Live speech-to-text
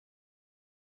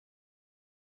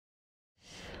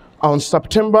On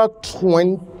September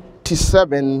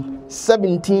 27,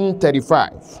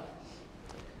 1735,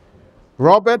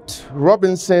 Robert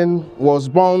Robinson was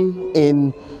born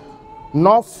in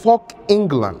Norfolk,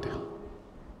 England.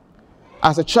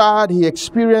 As a child, he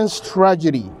experienced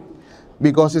tragedy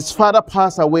because his father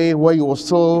passed away when he was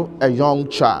still a young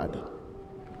child.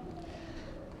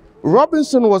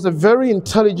 Robinson was a very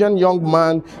intelligent young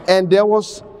man, and there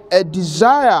was a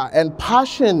desire and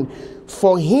passion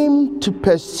for him to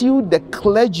pursue the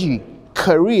clergy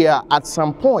career at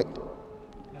some point.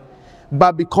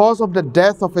 But because of the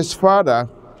death of his father,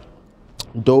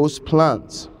 those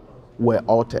plans were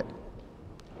altered.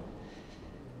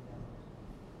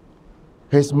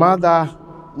 His mother,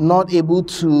 not able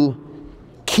to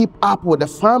keep up with the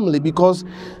family because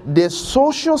the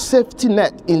social safety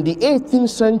net in the 18th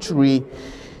century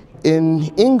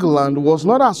in England was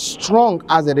not as strong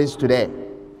as it is today.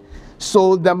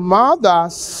 So the mother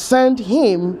sent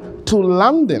him to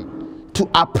London to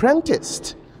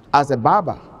apprentice as a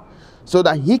barber so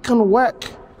that he can work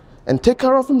and take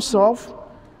care of himself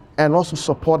and also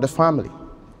support the family.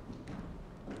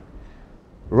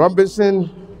 Robinson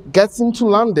gets into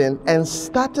London and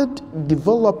started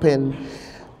developing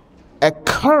a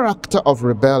character of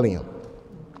rebellion.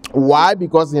 Why?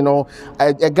 Because,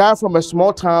 a guy from a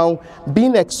small town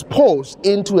being exposed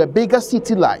into a bigger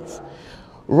city life.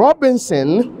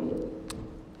 Robinson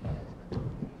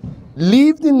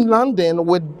lived in London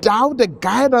without the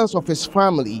guidance of his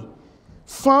family,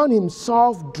 found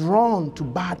himself drawn to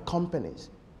bad companies.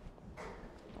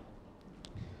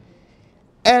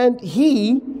 And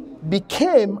he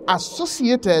became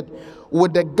associated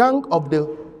with the gang of the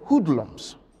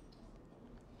hoodlums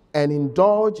and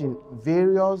indulged in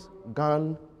various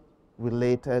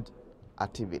gang-related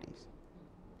activities.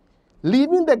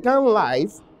 Living the gang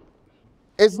life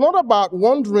is not about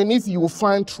wondering if you will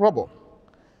find trouble,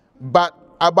 but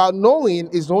about knowing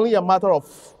it's only a matter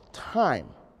of time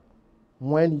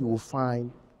when you will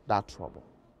find that trouble.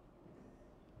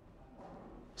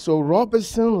 So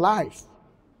Robinson's life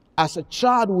as a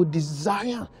child would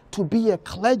desire to be a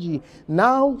clergy.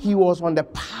 Now he was on the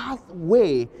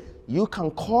pathway, you can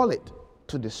call it,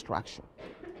 to destruction.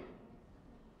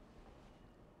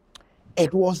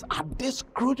 It was at this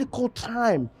critical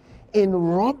time in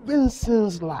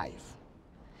Robinson's life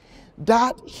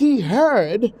that he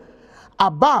heard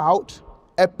about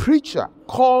a preacher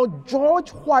called George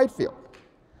Whitefield.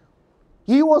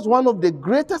 He was one of the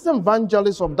greatest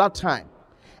evangelists of that time,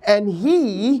 and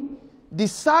he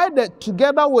decided,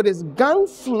 together with his gang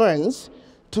friends,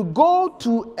 to go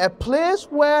to a place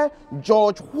where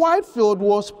George Whitefield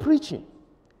was preaching,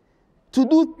 to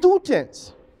do two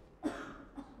things: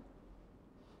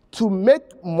 to make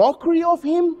mockery of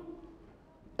him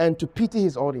and to pity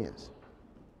his audience.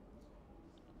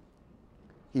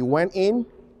 He went in,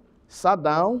 sat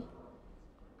down,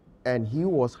 and he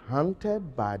was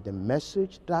haunted by the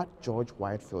message that George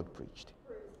Whitefield preached.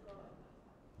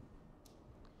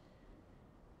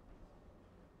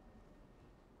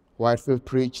 Whitefield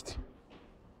preached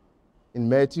in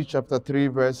Matthew chapter 3,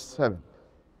 verse 7.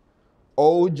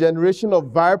 O generation of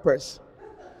vipers,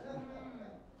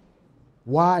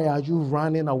 why are you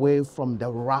running away from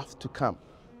the wrath to come?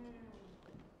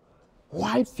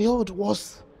 Whitefield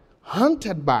was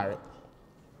haunted by it.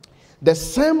 The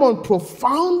sermon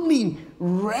profoundly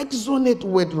resonated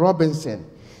with Robinson,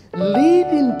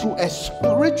 leading to a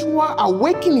spiritual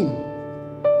awakening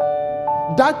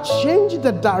that changed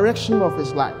the direction of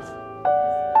his life.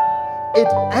 It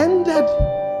ended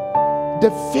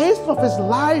the phase of his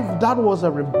life that was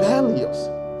a rebellious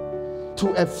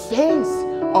to a phase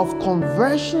of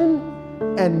conversion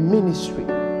and ministry.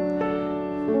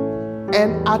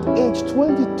 And at age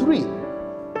 23,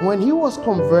 when he was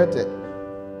converted,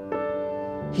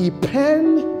 he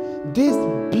penned these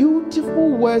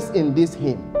beautiful words in this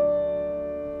hymn.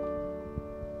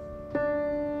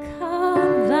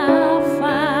 Come thou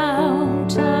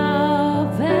fount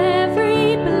of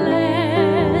every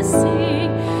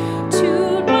blessing,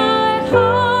 tune my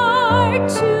heart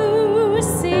to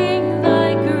sing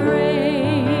thy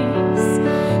grace.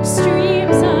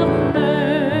 Streams of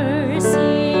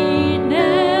mercy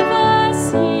never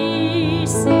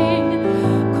ceasing,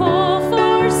 call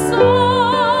for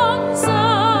songs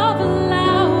of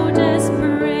loudest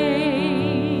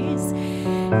praise.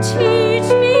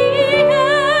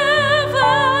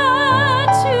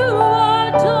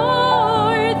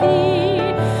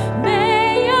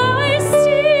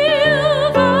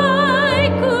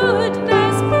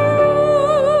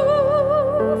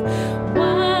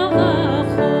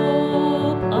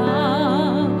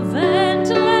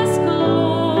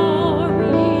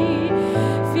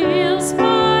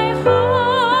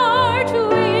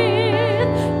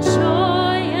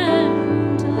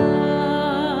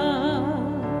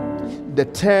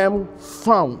 term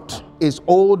fount is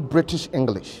Old British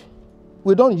English.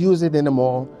 We don't use it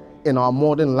anymore in our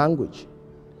modern language.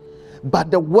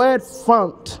 But the word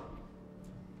fount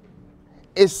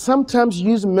is sometimes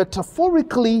used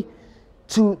metaphorically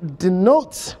to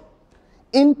denote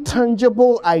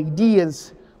intangible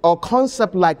ideas or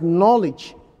concepts like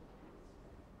knowledge,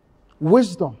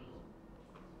 wisdom.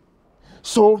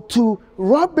 So to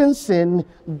Robinson,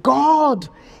 God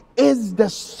is the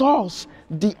source,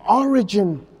 the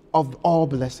origin of all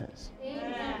blessings.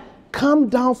 Amen. Come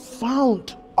down,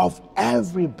 fount of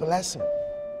every blessing.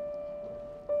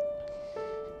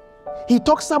 He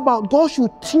talks about God should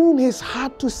tune his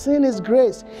heart to sing his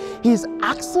grace. He's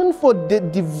asking for the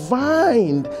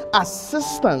divine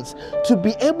assistance to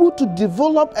be able to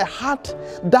develop a heart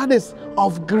that is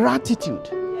of gratitude,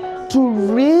 to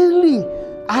really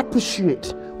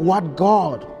appreciate what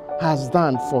God has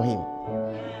done for him.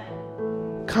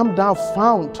 Come down,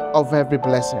 fount of every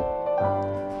blessing.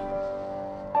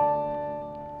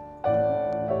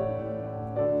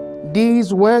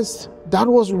 These words that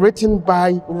was written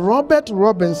by Robert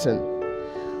Robinson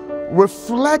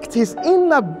reflect his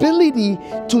inability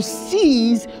to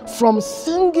cease from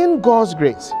singing God's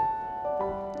grace.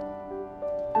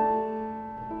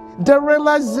 The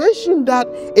realization that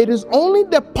it is only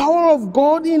the power of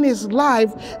God in his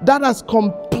life that has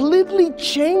completely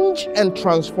changed and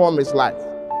transformed his life.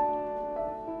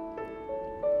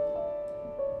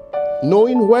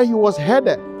 Knowing where he was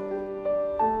headed,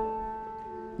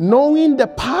 knowing the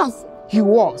path he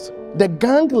was, the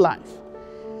gang life,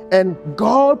 and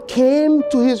God came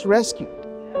to his rescue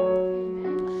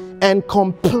and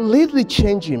completely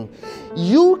changed him.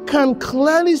 You can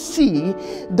clearly see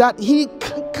that he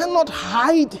cannot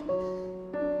hide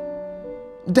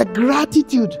the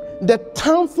gratitude, the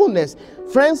thankfulness.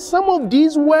 Friends, some of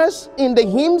these words in the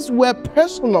hymns were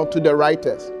personal to the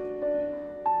writers.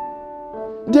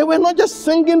 They were not just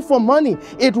singing for money.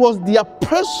 It was their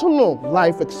personal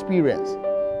life experience.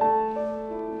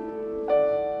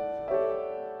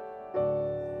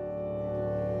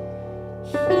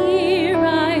 Here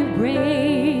I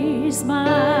raise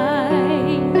my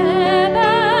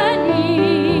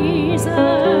Ebenezer.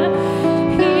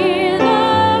 Here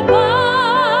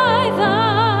by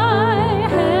thy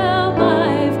help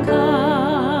I've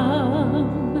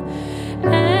come,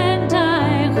 and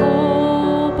I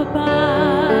hope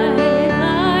by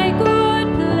thy good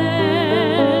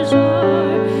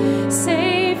pleasure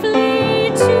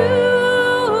safely to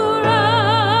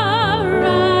arrive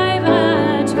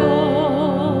at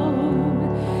home.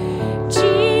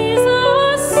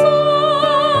 Jesus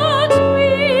sought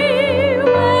me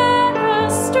when a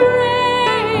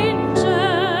stranger,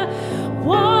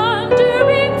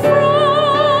 wandering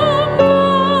from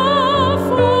the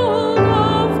fold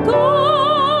of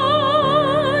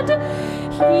God.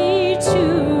 He to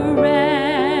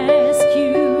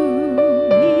rescue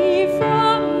me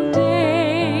from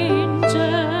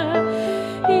danger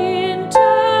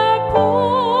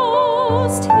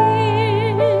interposed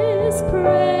his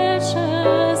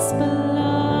precious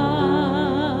blood.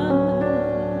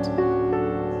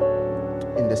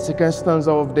 In the second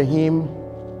stanza of the hymn,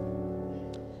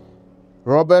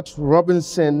 Robert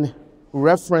Robinson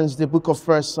referenced the book of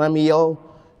 1 Samuel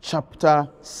chapter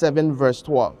 7 verse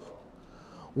 12,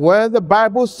 where the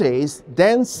Bible says,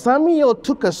 "Then Samuel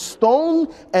took a stone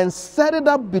and set it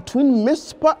up between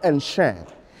Mizpah and Shen,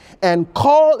 and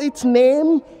called its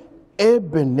name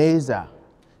Ebenezer,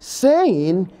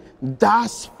 saying,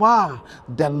 thus far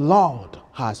the Lord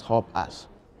has helped us."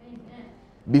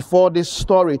 Before this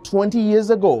story, 20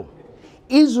 years ago,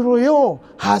 Israel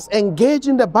has engaged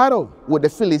in the battle with the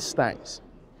Philistines.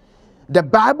 The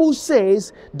Bible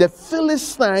says the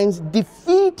Philistines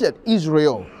defeated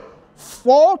Israel.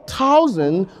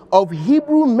 4,000 of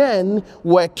Hebrew men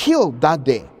were killed that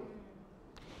day.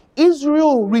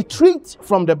 Israel retreated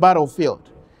from the battlefield.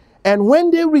 And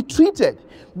when they retreated,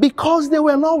 because they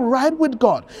were not right with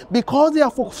God, because they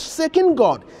have forsaken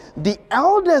God, the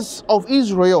elders of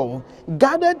Israel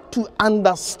gathered to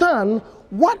understand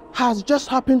what has just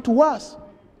happened to us.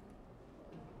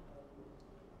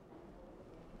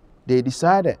 They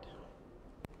decided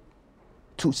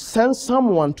to send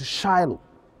someone to Shiloh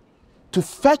to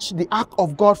fetch the ark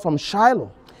of God from Shiloh.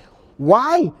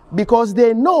 Why? Because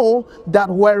they know that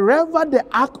wherever the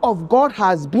ark of God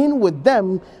has been with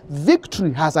them,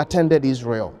 victory has attended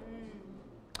Israel.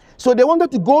 So they wanted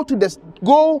to go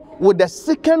with the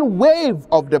second wave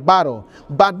of the battle.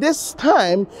 But this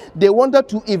time, they wanted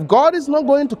to, if God is not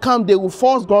going to come, they will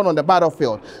force God on the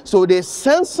battlefield. So they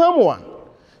sent someone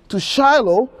to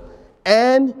Shiloh,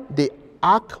 and the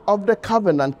Ark of the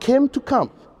Covenant came to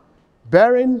camp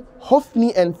bearing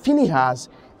Hophni and Phinehas,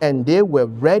 and they were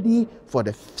ready for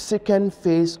the second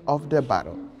phase of the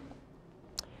battle.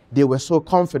 They were so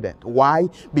confident. Why?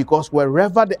 Because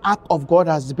wherever the ark of God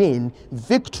has been,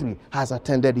 victory has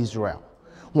attended Israel.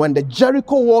 When the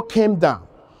Jericho wall came down,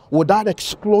 without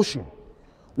explosion,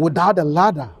 without a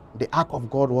ladder, the ark of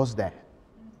God was there.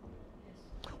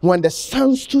 When the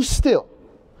sun stood still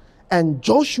and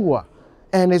Joshua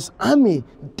and his army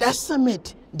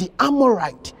decimated the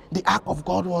Amorite, the ark of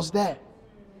God was there.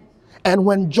 And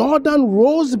when Jordan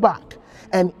rose back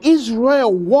and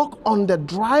Israel walked on the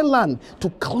dry land to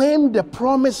claim the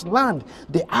promised land,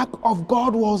 the ark of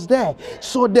God was there.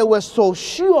 So they were so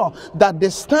sure that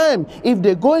this time, if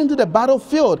they go into the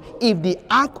battlefield, if the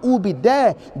ark will be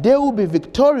there, they will be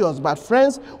victorious. But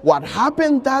friends, what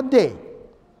happened that day?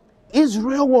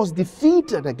 Israel was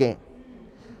defeated again.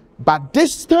 But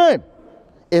this time,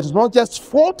 it's not just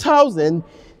 4,000,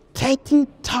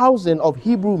 30,000 of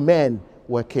Hebrew men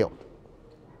were killed.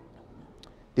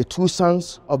 The two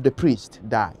sons of the priest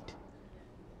died.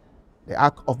 The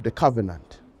Ark of the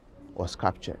Covenant was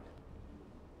captured.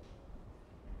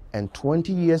 And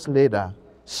 20 years later,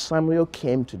 Samuel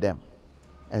came to them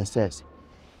and says,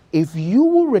 if you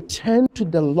will return to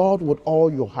the Lord with all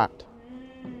your heart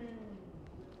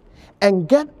and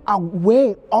get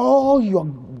away all your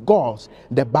gods,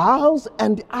 the Baals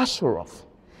and the Asheroth,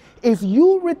 if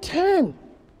you return,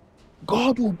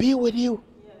 God will be with you.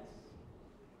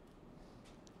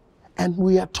 And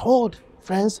we are told,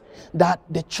 friends, that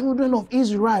the children of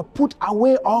Israel put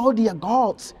away all their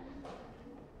gods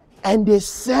and they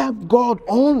served God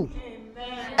only.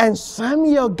 Amen. And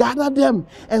Samuel gathered them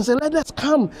and said, let us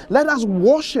come, let us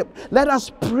worship, let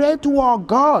us pray to our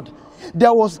God.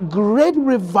 There was great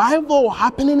revival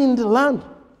happening in the land.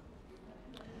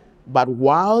 But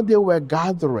while they were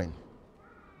gathering,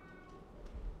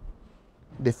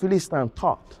 the Philistines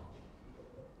thought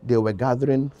they were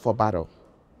gathering for battle.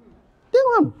 They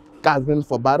weren't gathering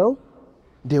for battle.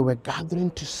 They were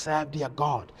gathering to serve their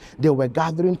God. They were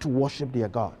gathering to worship their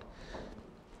God.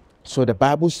 So the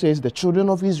Bible says the children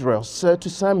of Israel said to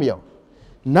Samuel,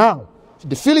 now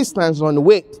the Philistines are on the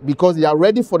wait because they are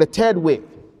ready for the third wave.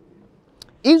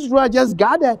 Israel just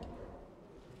gathered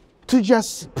to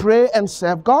just pray and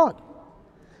serve God.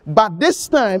 But this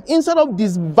time, instead of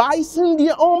devising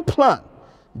their own plan,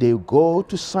 they go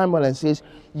to Samuel and says,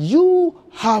 you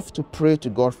have to pray to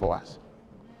God for us.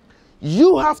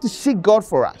 You have to seek God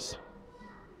for us.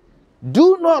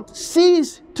 Do not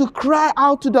cease to cry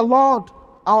out to the Lord,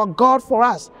 our God, for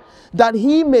us, that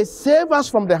he may save us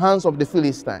from the hands of the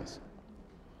Philistines.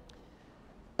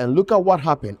 And look at what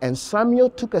happened. And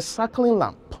Samuel took a suckling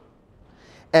lamp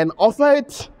and offered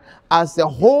it as a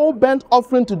whole burnt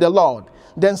offering to the Lord.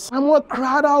 Then Samuel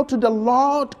cried out to the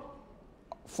Lord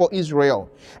for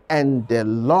Israel, and the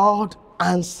Lord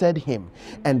answered him.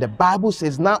 And the Bible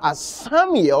says, now as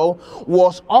Samuel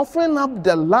was offering up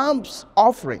the lamp's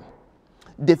offering,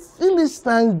 the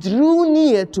Philistines drew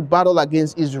near to battle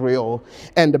against Israel.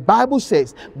 And the Bible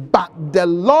says, but the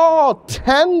Lord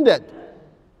tended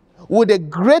with a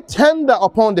great tender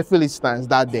upon the Philistines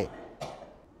that day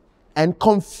and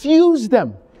confused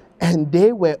them, and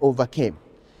they were overcome.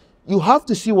 You have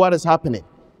to see what is happening.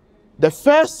 The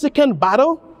second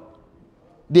battle,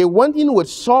 they went in with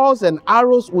swords and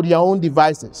arrows with their own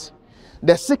devices.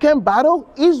 The second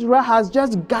battle, Israel has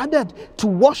just gathered to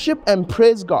worship and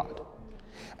praise God.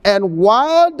 And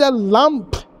while the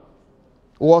lamp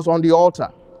was on the altar,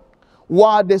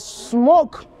 while the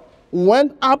smoke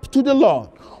went up to the Lord,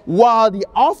 while the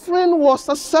offering was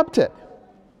accepted,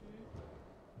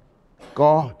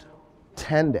 God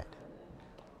tended.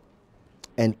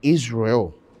 And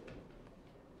Israel,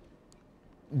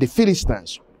 the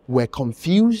Philistines, were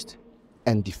confused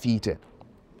and defeated.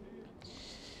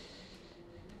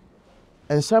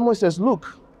 And Samuel says,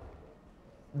 look,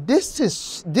 this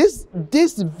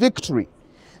victory,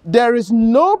 there is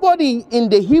nobody in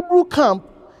the Hebrew camp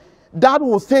that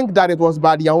will think that it was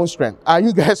by their own strength. Are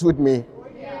you guys with me?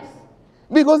 Yes.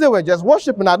 Because they were just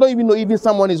worshiping. I don't even know even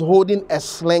someone is holding a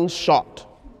slingshot.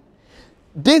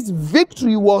 This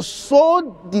victory was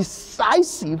so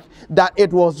decisive that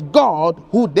it was God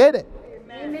who did it.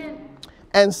 Amen.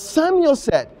 And Samuel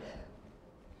said,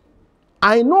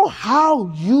 I know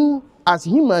how you, as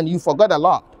human, you forgot a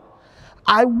lot.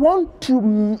 I want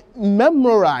to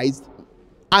memorize,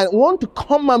 I want to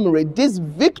commemorate this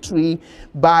victory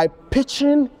by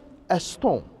pitching a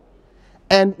stone.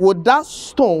 And with that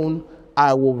stone,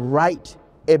 I will write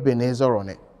Ebenezer on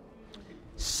it.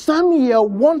 Samuel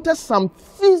wanted something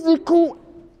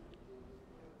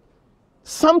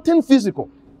physical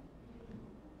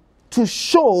to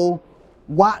show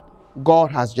what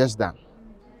God has just done.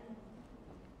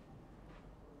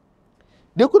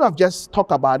 They could have just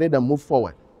talked about it and moved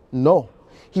forward. No.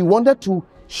 He wanted to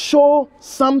show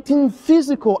something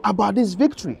physical about this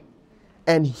victory.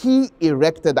 And he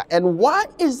erected that. And why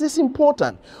is this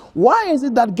important? Why is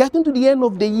it that getting to the end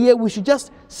of the year, we should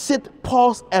just sit,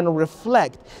 pause, and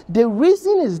reflect? The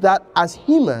reason is that as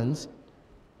humans,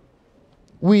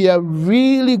 we are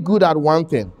really good at one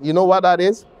thing. You know what that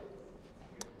is?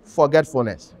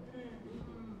 Forgetfulness.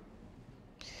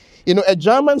 You know, a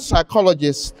German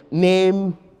psychologist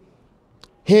named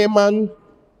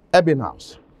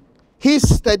Ebenezer, he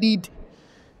studied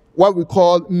what we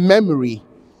call memory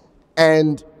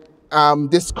and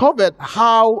discovered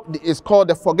how it's called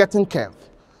the forgetting curve.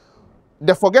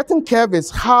 The forgetting curve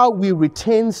is how we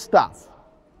retain stuff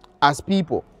as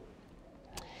people.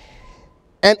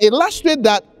 And it illustrates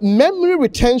that memory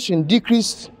retention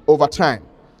decreased over time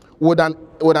with an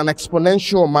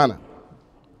exponential manner.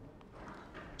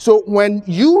 So when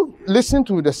you listen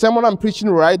to the sermon I'm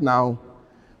preaching right now,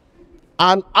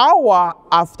 an hour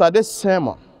after this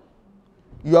sermon,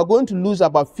 you are going to lose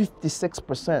about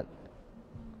 56%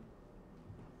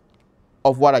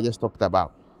 of what I just talked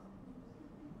about.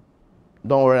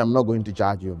 Don't worry, I'm not going to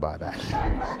judge you about that.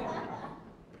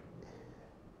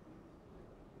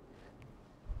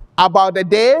 About a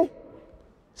day,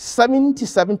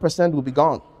 77% will be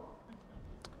gone.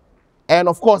 And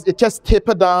of course, it just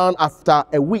tapered down after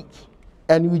a week.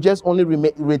 And we just only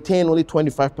retain only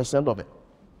 25% of it.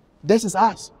 This is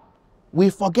us.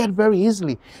 We forget very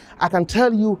easily. I can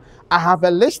tell you, I have a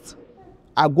list.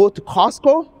 I go to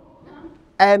Costco,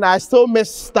 and I still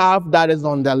miss stuff that is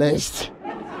on the list.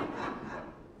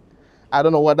 I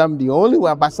don't know whether I'm the only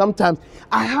one, but sometimes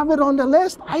I have it on the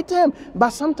list item, but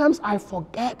sometimes I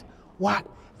forget what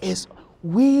is.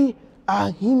 We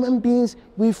are human beings.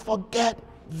 We forget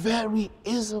very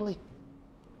easily.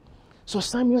 So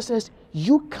Samuel says,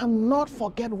 you cannot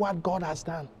forget what God has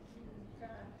done.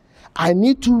 I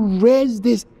need to raise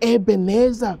this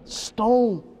Ebenezer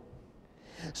stone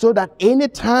so that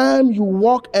anytime you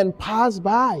walk and pass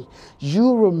by,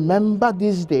 you remember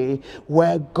this day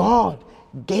where God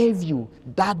gave you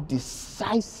that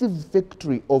decisive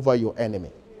victory over your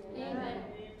enemy. Amen.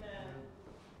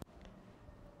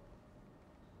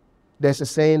 There's a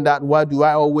saying that, why do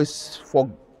I always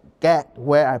forget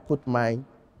where I put my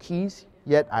keys,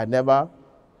 yet I never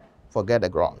forget a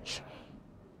grudge?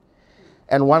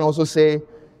 And one also say,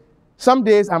 some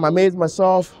days I'm amazed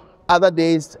myself, other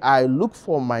days I look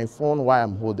for my phone while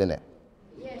I'm holding it.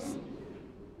 Yes.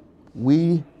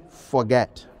 We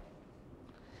forget.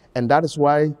 And that is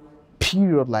why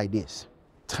period like this,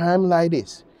 time like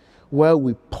this, where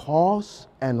we pause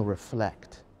and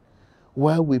reflect,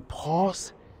 where we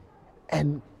pause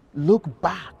and look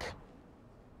back,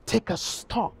 take a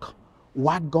stock,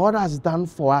 what God has done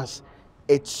for us,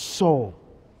 it's so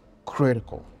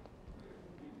critical.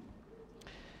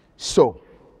 So,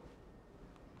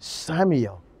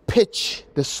 Samuel pitched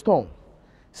the stone,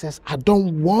 says, I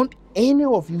don't want any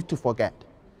of you to forget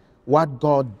what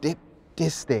God did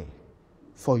this day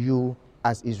for you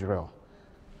as Israel.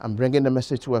 I'm bringing the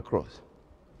message to a close.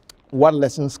 What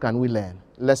lessons can we learn?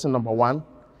 Lesson number one,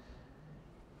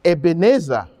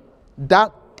 Ebenezer,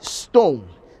 that stone,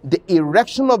 the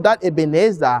erection of that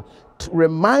Ebenezer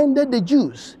reminded the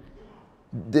Jews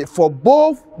for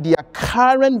both their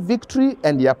current victory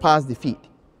and their past defeat.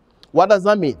 What does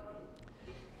that mean?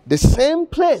 The same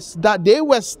place that they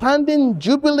were standing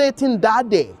jubilating that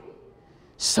day,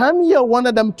 Samuel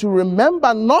wanted them to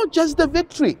remember not just the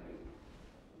victory,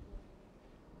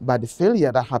 but the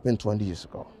failure that happened 20 years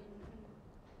ago.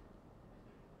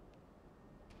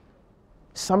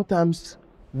 Sometimes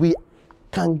we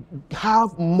can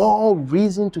have more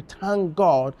reason to thank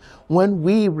God when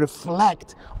we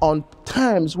reflect on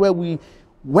times where we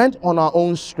went on our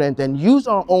own strength and used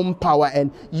our own power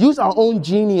and used our own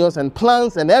genius and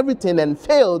plans and everything and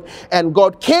failed, and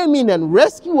God came in and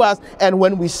rescued us. And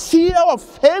when we see our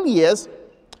failures,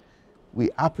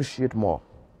 we appreciate more.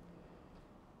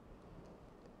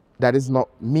 That is not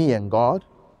me and God.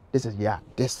 This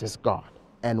is God.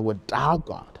 And without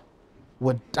God,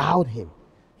 without him,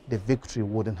 the victory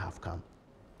wouldn't have come.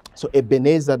 So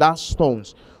Ebenezer, that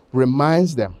stones,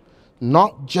 reminds them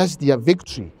not just their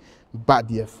victory, but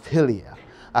their failure.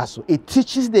 So it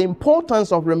teaches the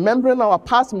importance of remembering our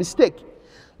past mistake,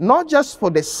 not just for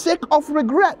the sake of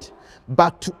regret,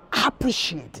 but to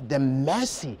appreciate the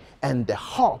mercy and the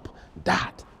hope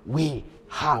that we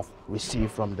have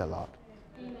received from the Lord.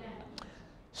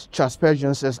 Charles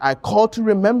Spurgeon says, I call to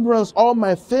remembrance all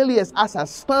my failures as I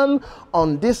stand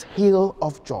on this hill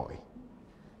of joy.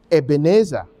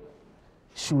 Ebenezer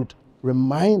should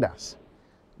remind us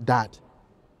that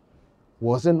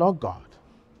was it not God,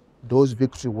 those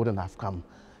victory wouldn't have come.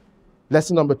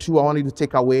 Lesson number 2, I want you to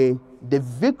take away, the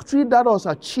victory that was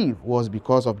achieved was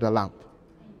because of the lamp.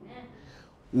 Amen.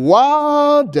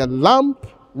 While the lamp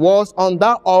was on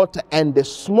that altar and the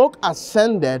smoke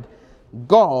ascended,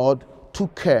 God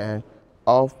took care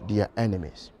of their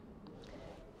enemies.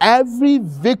 Every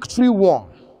victory won,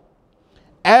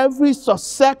 every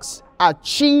success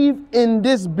achieved in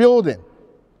this building,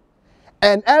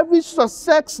 and every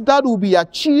success that will be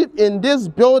achieved in this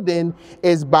building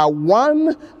is by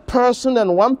one person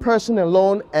and one person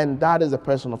alone, and that is the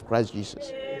person of Christ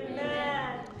Jesus.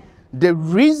 Amen. The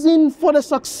reason for the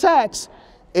success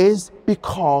is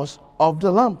because of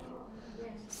the lamp.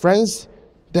 Yes. Friends,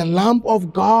 the lamp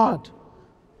of God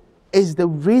is the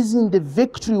reason the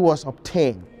victory was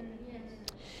obtained. Yes.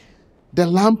 The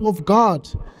lamp of God.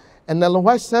 And Ellen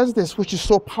White says this, which is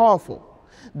so powerful,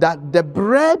 that the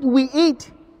bread we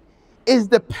eat is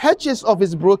the purchase of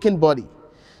his broken body.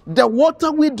 The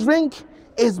water we drink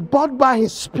is bought by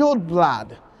his spilled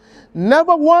blood.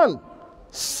 Never one,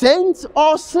 saints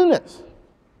or sinners,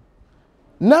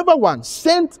 never one,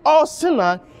 saint or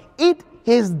sinner, eat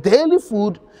his daily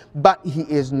food, but he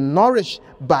is nourished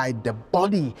by the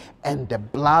body and the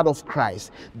blood of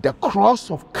Christ. The cross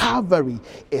of Calvary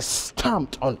is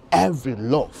stamped on every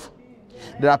loaf.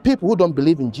 There are people who don't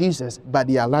believe in Jesus, but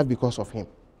they are alive because of him.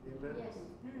 Amen.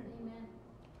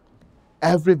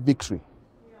 Every victory,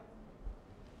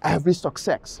 every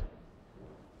success,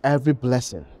 every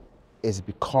blessing is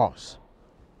because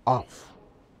of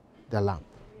the lamp.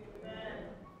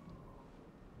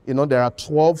 You know, there are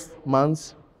 12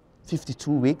 months, 52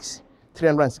 weeks,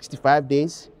 365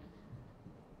 days,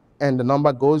 and the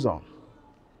number goes on.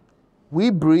 We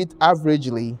breathe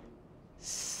averagely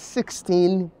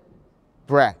 16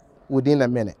 breath within a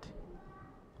minute,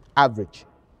 average.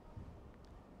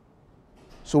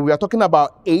 So we are talking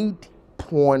about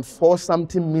 8.4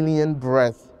 something million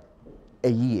breaths a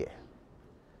year.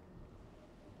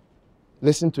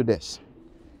 Listen to this.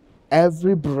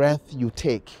 Every breath you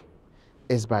take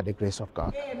is by the grace of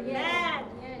God. Amen.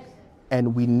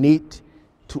 And we need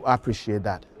to appreciate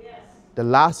that. Yes. The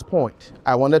last point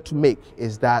I wanted to make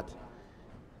is that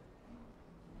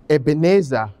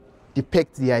Ebenezer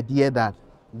depicts the idea that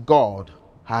God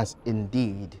has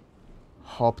indeed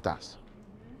helped us.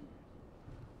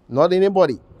 Not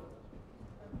anybody.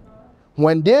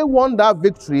 When they won that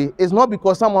victory, it's not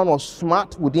because someone was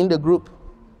smart within the group.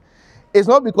 It's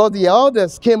not because the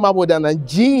elders came up with an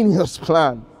ingenious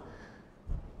plan.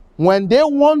 When they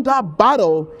won that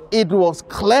battle, it was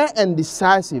clear and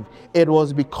decisive. It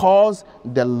was because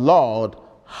the Lord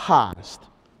has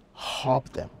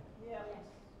helped them.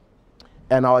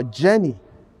 And our journey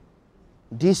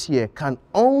this year can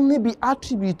only be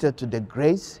attributed to the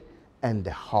grace and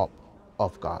the help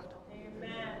of God.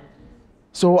 Amen.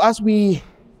 So as we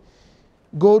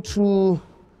go through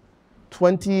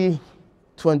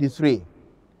 2023,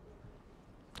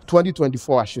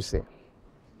 2024 I should say,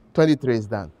 23 is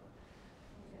done.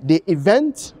 The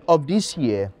event of this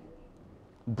year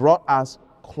brought us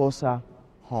closer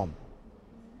home.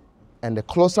 And the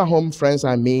closer home, friends,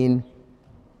 I mean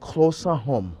closer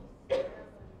home.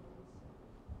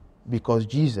 Because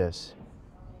Jesus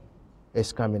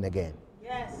is coming again.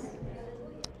 Yes.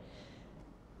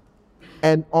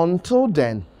 And until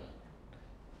then,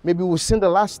 maybe we'll sing the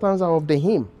last stanza of the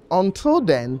hymn. Until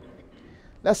then,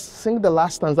 let's sing the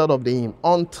last stanza of the hymn.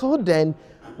 Until then,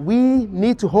 we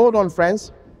need to hold on,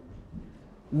 friends.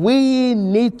 We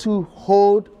need to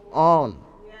hold on.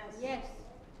 Yes.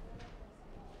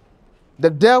 The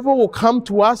devil will come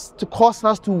to us to cause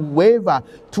us to waver,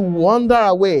 to wander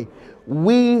away.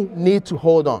 We need to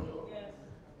hold on. Yes.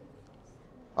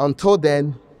 Until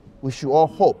then, we should all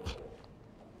hope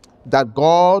that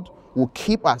God will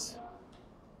keep us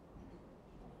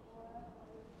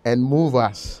and move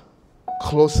us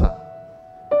closer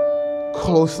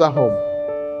home.